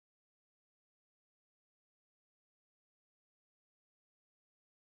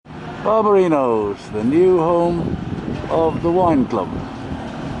Barbarino's, the new home of the wine club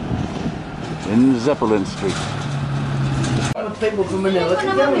in Zeppelin Street. People from Manila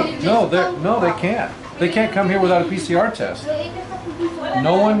can come in. No, they can't. They can't come here without a PCR test.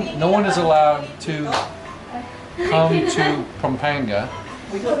 No one is allowed to come to Pampanga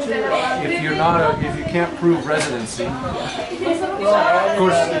if you can't prove residency. Of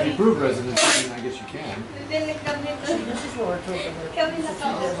course, if you prove residency, then I guess you can.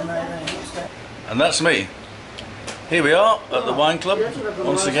 And that's me. Here we are at the wine club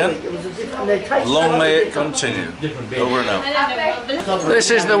once again. Long may it continue. Over and out. This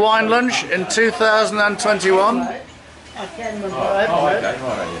is the wine lunch in 2021.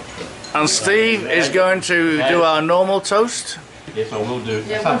 And Steve is going to do our normal toast. Yes, I will do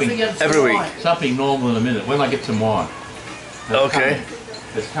something every week. Something normal in a minute when I get some wine. Okay.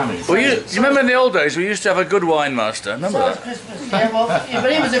 It's coming. Well, you remember in the old days we used to have a good wine master. Remember that? Yeah, well, but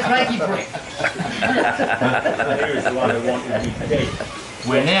he was a cranky prick.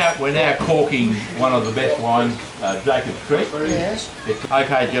 We're now corking one of the best wines, Jacob's Creek. Yes.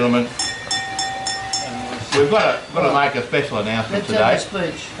 Okay, gentlemen. We've got to make a special announcement today. A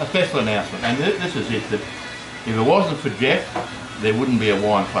special announcement, and this is it. That if it wasn't for Jeff, there wouldn't be a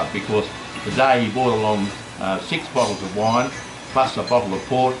wine club, because today he brought along 6 bottles of wine plus a bottle of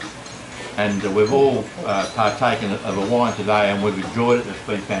port, and we've all partaken of a wine today, and we've enjoyed it. It's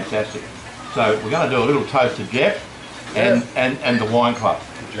been fantastic. So we're going to do a little toast to Jeff and the wine club.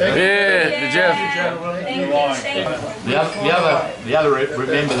 Yeah, Jeff. The other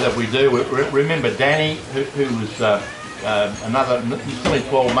remember that we do. Remember Danny, who was it's only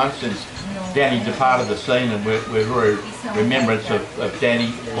 12 months since Danny departed the scene, and we're very remembrance of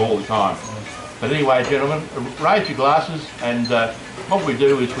Danny all the time. But anyway, gentlemen, raise your glasses, and what we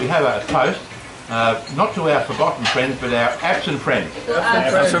do is we have a toast, not to our forgotten friends, but our absent friends.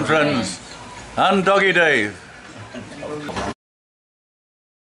 Absent friends. And Doggy Dave.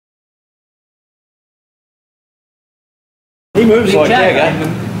 He moves like Jagger.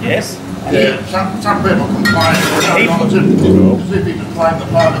 Yes. Yeah, some people complain as if he was playing the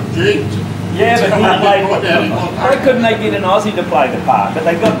part of Jeeves. Yeah, but he played. Why couldn't they get an Aussie to play the part? But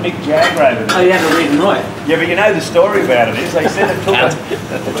they got Mick Jagger over there. Oh, you had to read and write. Yeah, but you know the story about it is they said it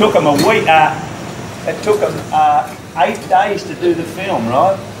took them a week. It took them 8 days to do the film,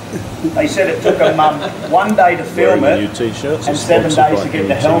 right? They said it took them 1 day to film it and 7 days to get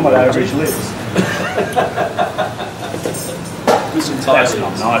the helmet over his lips. That's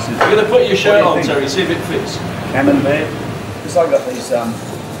not nice. You're going to put your shirt on, Terry, see if it fits. Camembert. Because I got these,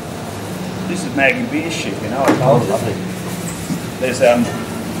 this is Maggie Beer shit, you know, I told you. There's a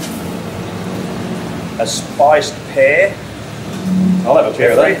spiced pear. I'll have a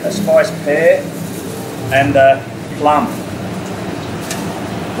pair of that. A spiced pear and plum.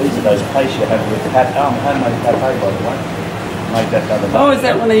 These are those pastes you have with homemade pate, by the way. Made that the other day. Oh, is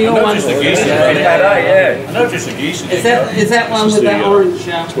that one of your ones? Yeah. I noticed the geese. Is that one with that orange?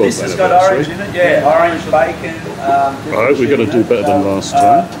 This has got orange in it, yeah. Orange bacon. Alright, we've got to do better than last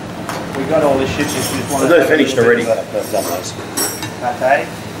time. We got all this shit. They're finished already. Okay.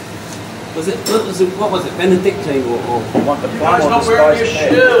 What was it? Benedictine or? You want the plum He's or not the wearing your spiced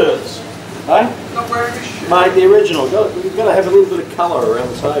pear? shirts. Huh? Not wearing your shirt. Mate, the original. You've got to have a little bit of colour around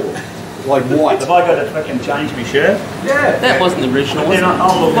the table. Like white. Have I got to fucking change my shirt? Yeah. That wasn't the original, was it?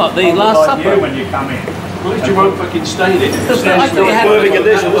 What, the Last Supper? When you come in. At least you won't fucking stain it. Worthing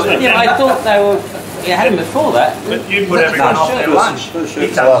edition, wasn't it? Yeah, I thought they were. You had them before that. But you put everyone off their lunch. First shirt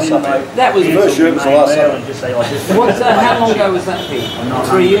was the Last Supper. That was the first shirt was the Last Supper. How long ago was that, Pete?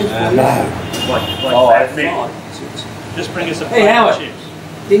 3 years? No. Like that. Just bring us a plate of chips.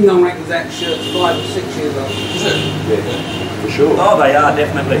 Ding Dong reckons that shirt's 5 or 6 years old. Is it? Yeah, for sure. Oh, they are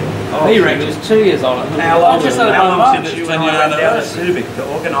definitely. He reckons it's 2 years old. How long since you and I went down to Subic to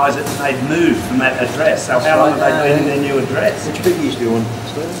organise it, and they'd moved from that address? So how long have they been in their new address? Which biggies doing?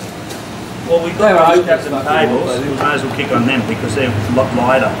 Well, we've got those captain tables. We may as well kick on them because they're a lot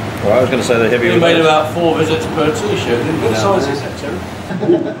lighter. Well, I was going to say they're heavier. We made about 4 visits per t-shirt. What size is that, Terry?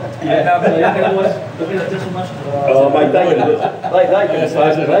 Yeah, oh, mate, they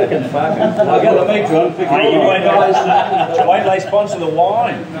can fucking. I got the meat on. Wait till they sponsor the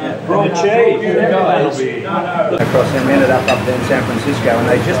wine. Broad cheese. Across them, ended up there in San Francisco, and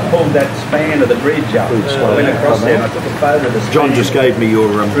they just pulled that span of the bridge up. I went across there and I took a photo of the span. John just gave me your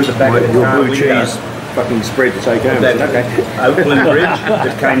blue cheese fucking spread to take home. Okay. Oakland Bridge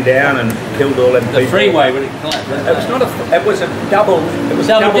that came down and killed all them people. The freeway when it collapsed. It was not a. It was a double. It was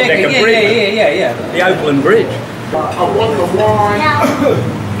a double-decker bridge. Yeah. The Oakland Bridge. I want the wine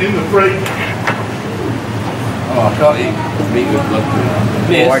in the fridge. Oh, I can't eat meat with blood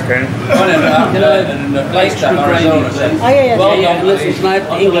through it. Oh, I can. And the place that Arizona said, well done, Mrs. Snipe,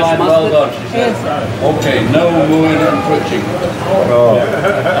 English mustard. Well done, she said. Okay, no mooing and twitching.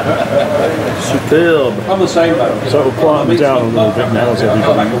 Superb. I'm the same though. So it'll quieten them down a little bit now as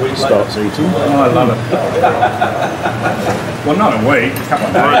everybody starts eating. Oh, I love it. Well, not a week, a couple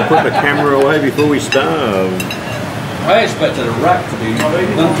of Right, days. put the camera away before we starve. I expected a rack to be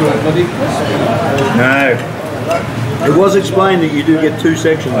done to a bloody crisp. No, It was explained that you do get 2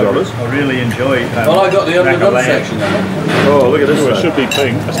 sections of it. I really enjoy Well, I got the rack of underdone lamb. section then. Oh, look at this It one. should be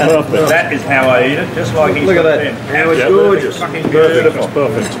pink. That's perfect. That is how I eat it, just like he's Look at got that. it. How it's Yeah, gorgeous. Fucking Perfect. beautiful. That's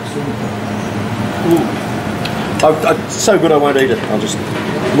perfect. It's so good I won't eat it. I'll just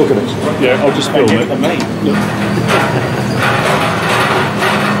look at it. Yeah, I'll just film Give it it. to me.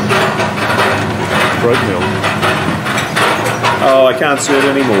 Bread milk. Oh, I can't see it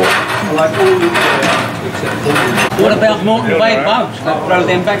anymore. What about Moreton Bay boats? They'd throw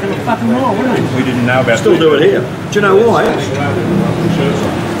them back in the fucking wall, wouldn't they? We didn't know about Still do it here. Do you know why?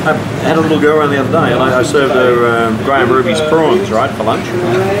 I had a little girl around the other day and I served her Graham Ruby's prawns, right, for lunch.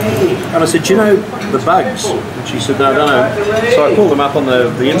 And I said, do you know the bugs? And she said, no, I don't know. So I called them up on the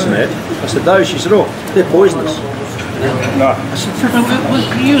internet. I said, those? She said, oh, they're poisonous. No.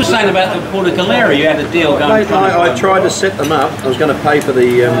 You were saying about the Porticalera, you had a deal going. Mate, I tried to set them up. I was going to pay for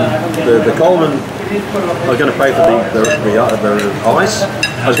the Coleman. I was going to pay for the ice.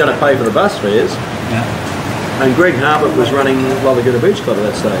 I was going to pay for the bus fares. And Greg Harbert was running Walagutta Beach Club at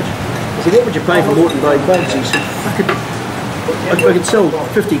that stage. I said, what would you pay for Moreton Bay bugs? He said, I could sell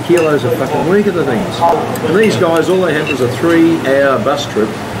 50 kilos a fucking week of the things. And these guys, all they had was a 3-hour bus trip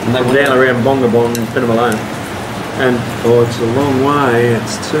and they were down around Bongabong, Pinnamalone. And, oh, it's a long way,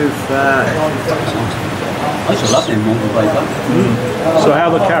 it's too far. I used to love them Moreton Bay boats. So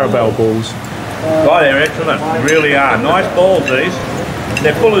how are the Carabao balls? Oh, they're excellent. Really are. Nice balls, these.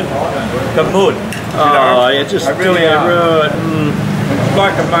 They're full of kamud. Oh, yeah, just... They really yeah, are. right, It's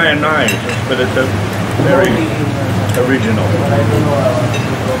like a mayonnaise, but it's a very original.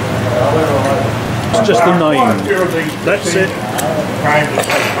 It's just the name. That's it.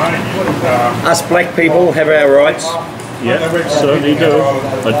 Us black people have our rights. Yeah, certainly do.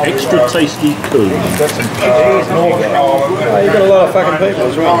 An extra tasty coon. Oh, you've got a lot of fucking people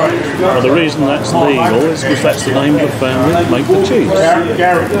as well. Well, the reason that's legal is because that's the name of the family that make the cheese.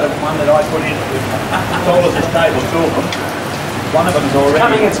 Gary, the one that I put in, all of this table, two of them. One of them is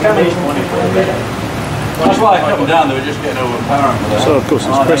already. It's coming. That's why I put them down, they were just getting overpowering. So of course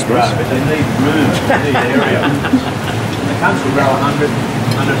it's Christmas. But they need room, they need area. The council grow 100.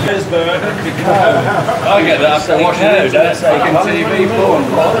 I get that after watching it, that's like on TV porn.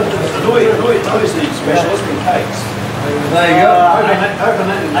 Louis is the specialist in cakes. There you go.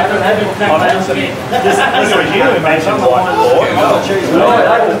 On Anthony. This was you who mentioned whiteboard.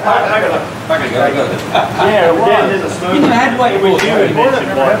 Yeah, it was. You never had white It was you who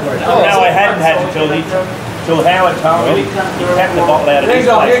mentioned whiteboard. No, I hadn't had until Howard told me he tapped the bottle out of his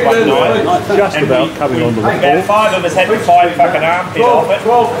place one night. Just about coming onto the About floor. 5 of us had to fight fucking armpit off it,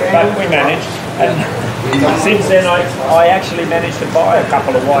 but we managed. And since then I actually managed to buy a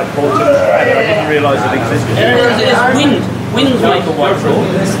couple of whiteboards in Australia. I didn't realise it existed. It's Wins make a white ball.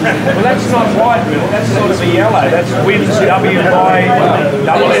 Well, that's not white, really. That's sort of a yellow. That's Wins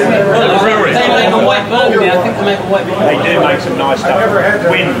W-Y-double-N. They make a white ball now. I think they make a white ball. They do make some nice stuff.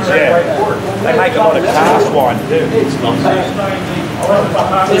 Wins, yeah. They make a lot of cask wine too. There's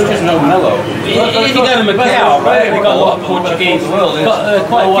just no mellow. If you go to Macau, right, they've got a lot of Portuguese. Got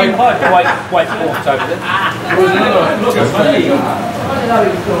quite a few white balls over there.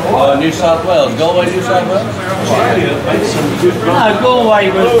 New South Wales, Galway, New South Wales? No,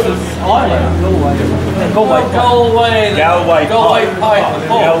 Galway was Ireland. Galway Pipe.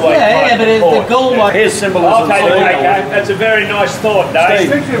 Yeah, but it's the Galway. Here's symbolism. I'll take the cake out. That's a very nice thought,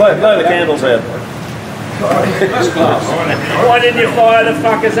 Dave. Blow the candles out. Why didn't you fire the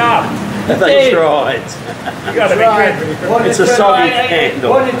fuckers up? They tried. You got to be good. It's a soggy candle.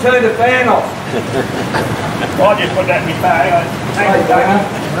 Why did you turn the fan off? I'll just put that in my bag. Thank you, Dave.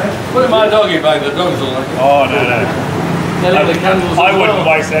 Put it in my doggy bag, the dogs will like it. Oh, no. I wouldn't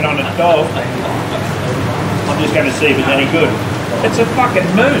waste that on a dog. I'm just going to see if it's any good. It's a fucking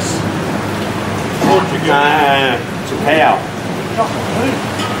moose. It's a cow.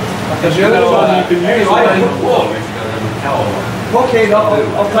 Because the other one you can use Okay,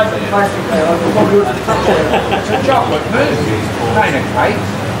 I'll take the plastic out. it's a chocolate mousse. It ain't a cake.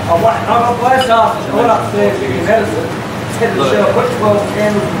 I'm last off. I went upstairs to get medicine. Said to myself, put 12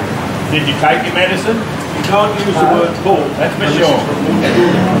 candles. Did you take your medicine? You can't use the word bull, that's for sure.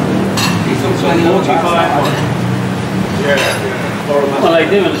 He's also 45. Well, they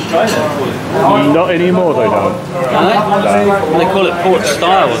do in Australia. Not anymore, they don't. They call it port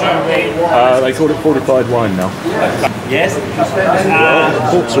style. They call it fortified wine now. Yes.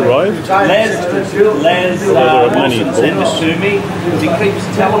 Port's arrived. Les sent this to me because he keeps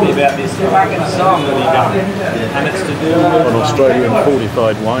telling me about this fucking song that he done. And it's to do with An Australian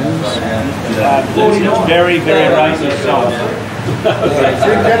fortified wines. it's very, very racist song. And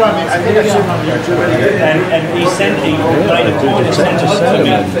he made a point to send it to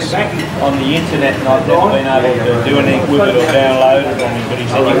me on the internet, and I've never been able to do anything with it or download it on me, but he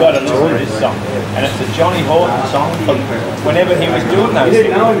said, you've got to listen to this song. And it's a Johnny Horton song from whenever he was doing those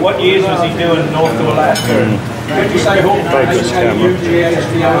things. What years was he doing North to Alaska? Did you say Horton? Focus camera.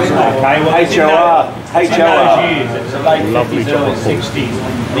 Okay, well, HOR. It's the late 50s, early 60s.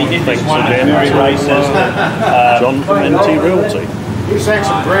 He did this one that's very racist. John from NT Realty. He sang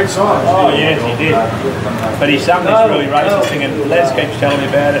some great songs. Oh yes, he did. But he sung this really racist thing, and Les keeps telling me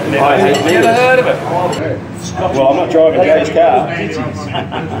about it. And I've never heard of it. Well, I'm not driving Jake's car. That's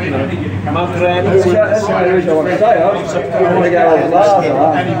the only reason I want to say. I want to go on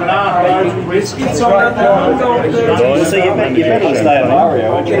So you better stay at Mario,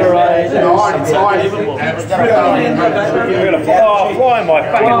 aren't you? You're going to fly in my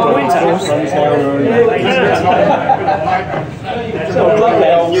fucking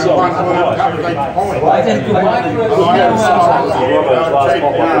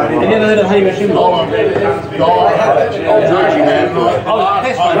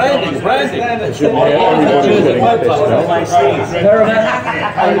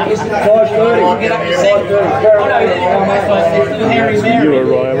You were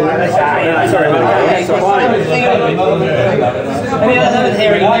rival.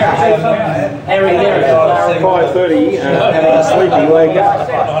 Harry 5:30, having a sleepy wake up.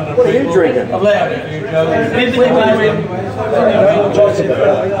 What are you drinking?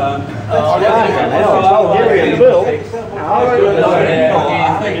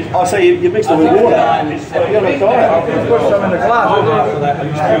 Oh, so you mixed it with water. You're going to try it. Put some in the glass.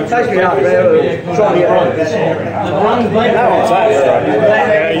 It takes me half an hour to try to get on.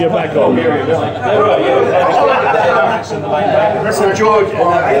 Yeah, you're back on. Listen, George.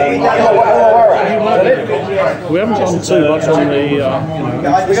 We haven't gone too much on the.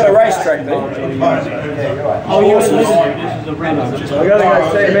 We got a racetrack there. Horses. I got to go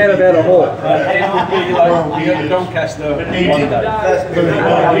see a man about a horse. Doncaster one day.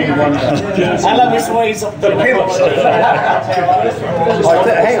 I love his ways of the pimps.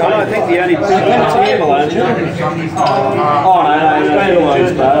 Hang on, I think the only standalones. Oh no,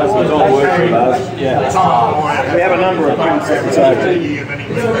 standalones bars. It's all working bars. Yeah. We have a number of pimps at the table.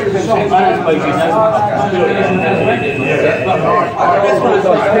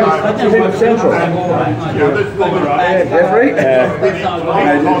 Pimp Central. Jeffrey?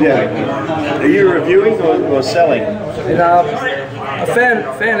 Are you reviewing or selling? I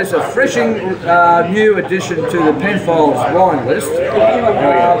found this a refreshing new addition to the Penfolds wine list.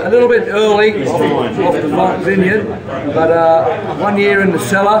 A little bit early off the vineyard, but 1 year in the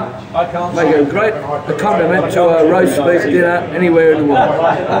cellar, make a great accompaniment to a roast beef dinner anywhere in the world.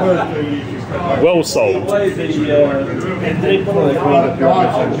 Well sold. I mean,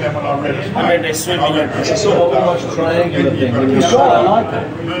 they're swimming in a sort of almost triangular thing. I like it.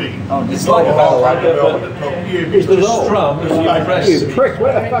 It's like a balalaika, but it's the strum as you press. You prick,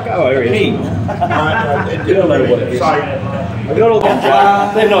 where the fuck are you? You don't know what it is. They're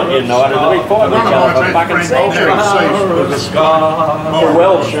not united, they've been fighting each other for fucking centuries. For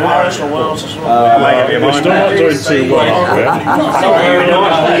Welsh, Irish or Welsh as well. We're still not doing too well.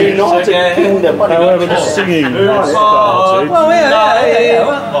 United Kingdom. However, the singing started.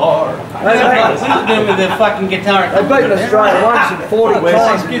 Something to do with the fucking guitar. They've beaten Australia once in 40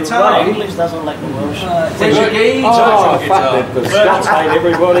 times. English doesn't like the Welsh. Oh, fuck them, because Scots hate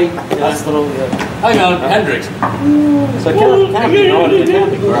everybody. That's the little... Hang on, Hendrix. So can't be united, it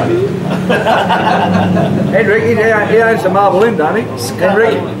can't be great. Hendrick, he owns the Marble Inn, don't he?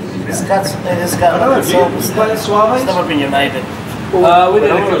 Hendrick? It's got it's never been united. We did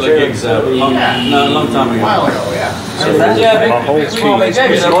a couple of gigs a long time ago.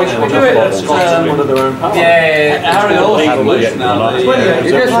 Harry Olsen lives now. It's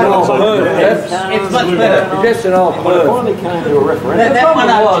much better. Just an old bird. Finally came to a referendum. That one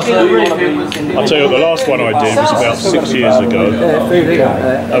I'll tell you, the last one I did was about 6 years ago, and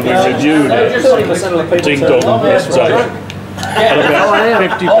we reviewed it. Ding Dong yesterday. and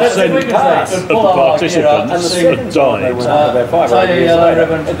about 50% of the participants had died.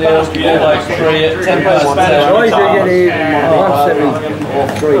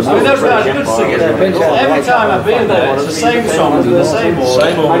 Every time I've been there, it's the same songs and the same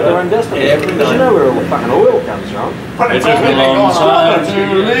order. Every night. You know where all the fucking oil comes from? It took a long time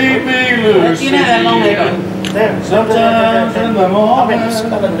to leave me loose. You know how long they've been. Sometimes in the morning.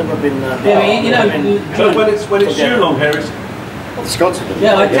 I've never been. When it's you, Long Harris. The Scots have been.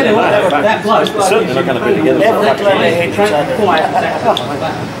 Yeah, I tell you what, that bloke. Certainly not going to be together.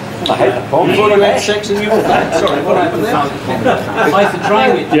 I hate the bomb. Before you had sex and you were that. Sorry, what happened there? I used to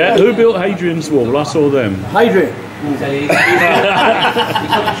train it. Yeah, who built Hadrian's Wall? I saw them. Hadrian.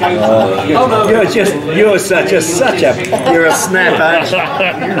 You're such a, you're a snapper.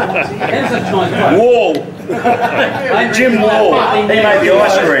 Wall. Jim Wall. He made the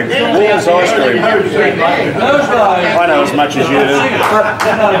ice cream. Wall's ice cream. I know as much as you do.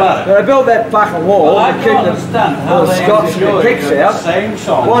 They built that fucking wall to keep the Scots and the pigs out.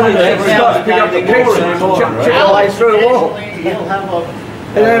 Why did the Scots pick up the pigs and chip away through the wall?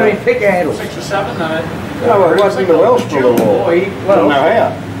 They don't have any pick handles. 6 or 7, no. No, it wasn't the Welsh for the wall. I don't know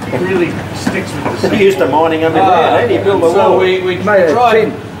how. It really sticks with the He used to mining underground, and he built the wall. So we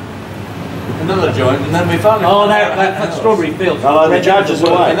tried another joint, and then we finally. Oh, that strawberry field. Oh, the judges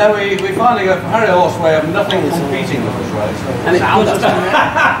away. And then we finally got Harry Horseway of nothing competing with us, right? So And it's good.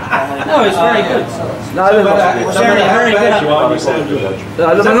 No, it's very good. No, It's very good.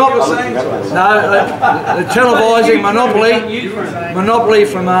 the televising monopoly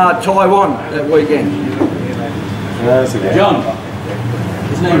from Taiwan that weekend. John.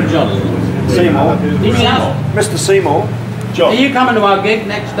 His name is John, isn't it? Seymour. Anything else? Mr. Seymour. Are you coming to our gig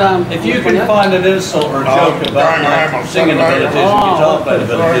next if you can find an insult or a joke about my singing abilities and guitar playing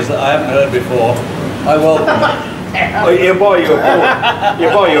abilities that I haven't heard before, I welcome it. He'll buy you a board.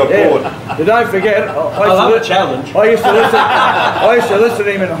 He'll buy you a board. But don't forget, I love a challenge. I used to listen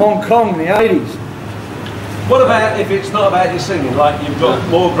to him in Hong Kong in the 80s. What about if it's not about your singing, like you've got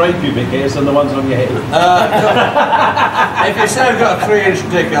more grey pubic hairs than the ones on your head? If you say I've got a 3-inch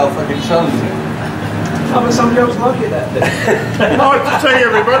dick, I'll fucking challenge you. Oh, but some girls like it that day. Nice to see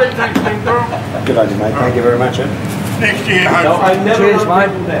everybody. Thanks, Ding Dong. Good idea, mate. Thank you very much. Next year, No, I never Cheers, run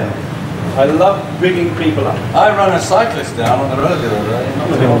mate. people down. I love bigging people up. I ran a cyclist down on the road the other day.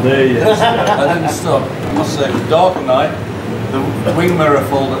 Oh, there you go. I didn't stop. I must say, it was dark night. The wing mirror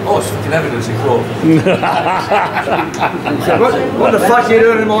folded. Oh, it's fucking evidence he caught. What the fuck are you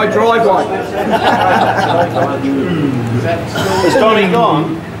doing in my driveway? Is Donnie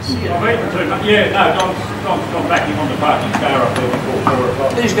gone? Yeah, no, Dom's gone back in on the parking car up there before 4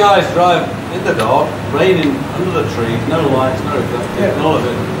 o'clock. These guys drive in the dark, raining under the trees, no lights, no reflectors, all of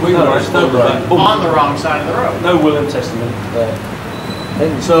it. Wing mirror still right. On the wrong side of the road. No will and testament there.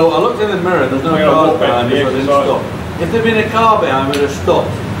 So I looked in the mirror, there's no car behind me, so I didn't stop. If there'd been a car behind me, I'd have stopped.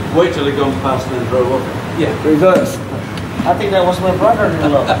 Wait till he'd gone past and then drove up. Yeah. Reverse. I think that was my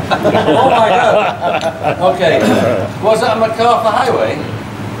brother-in-law. Oh my God. Okay. Was that a MacArthur Highway?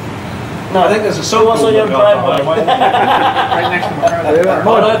 No, I think there's a song also called your MacArthur driveway. Right next to McCarthy.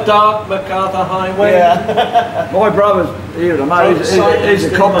 On a dark MacArthur Highway. Yeah. My brother's here, mate. He's a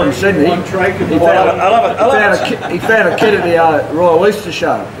copper in Sydney. He found a kid at the Royal Easter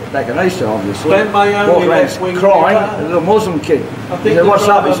Show back in Easter, obviously. Spent my only Walked around crying, a little Muslim kid. He said, "What's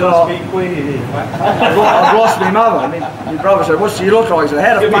up?" He said, "I've lost my mother." I mean, my brother said, "What do you look like?" He said,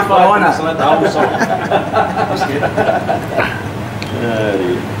 "How the fuck do I know?"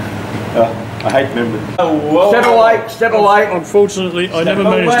 I hate remembering. Step away. Unfortunately, I never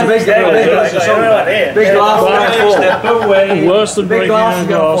managed to. Big glass. Worse than breaking a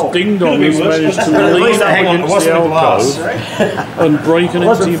glass, Ding Dong has managed to lean up against the alcove and break an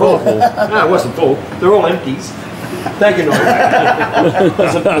empty bottle. No, it wasn't full. They're all empties. Thank you, Norm.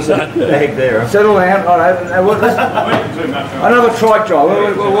 There's a bag there. Settle down. Another trike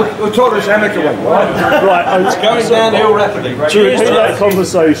drive. We'll talk this amicably, right? Right, It's going downhill rapidly. to repeat that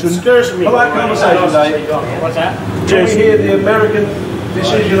conversation. How about conversation, Dave? What's that? Can we hear the American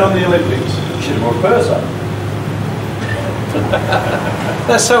decision on the Olympics? Should have more person.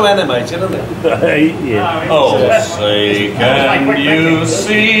 They're so animated, aren't they? Yeah. Oh, say, can you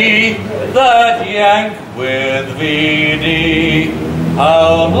see that Yank with VD?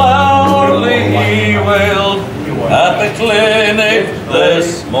 How loudly he wailed at the clinic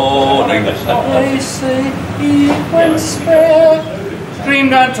this morning. They say he went spare,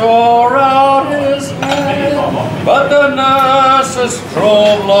 screamed and tore out his head, but the nurse's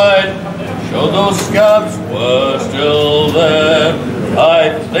strobe light showed those scabs were still there.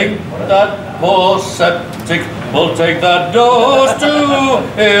 I think that poor septic will take that dose to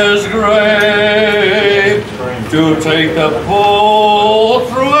his grave. To take the pull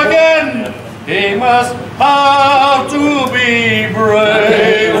through again, he must have to be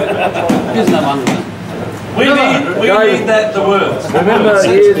brave. We need that, the words. Remember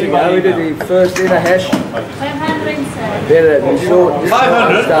years ago we did the first inner hash? 500, Then we saw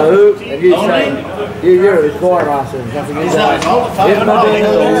 500? And you say, you're a choir master and something. You say,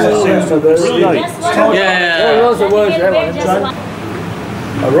 yeah. What was the words that one?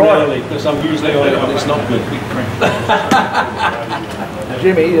 Right, because I'm usually on it when it's not good.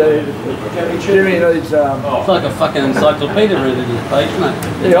 Jimmy, Jimmy knows. It's like a fucking encyclopedia reading this page, isn't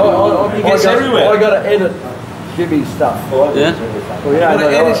it? Yeah, It gets everywhere. I got to edit Jimmy's stuff. Yeah? Well, you know,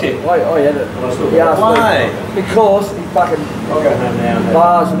 edit it? I edit. He asked Why? me, because he fucking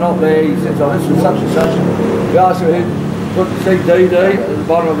bars are not there. He says, oh, this is such and such. He asked me who put DD at the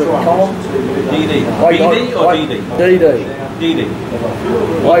bottom of the column. DD. BD or DD? DD. DD.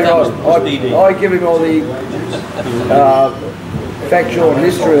 I give him all the factual and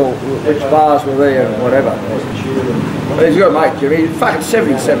historical which bars were there and whatever. But he's got a mate, Jimmy. He's fucking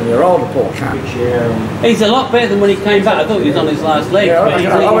 77-year-old, poor cunt. He's a lot better than when he came back. I thought he was on his last leg. Yeah, But I he's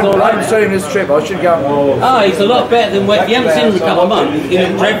all haven't right seen him this trip. I should go. Oh, he's a lot better than when you haven't seen him in a couple of months. He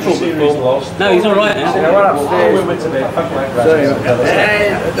looked dreadful before. No, he's all right now. I went upstairs.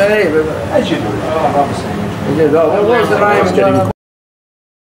 As you do. He said, oh, what was the name of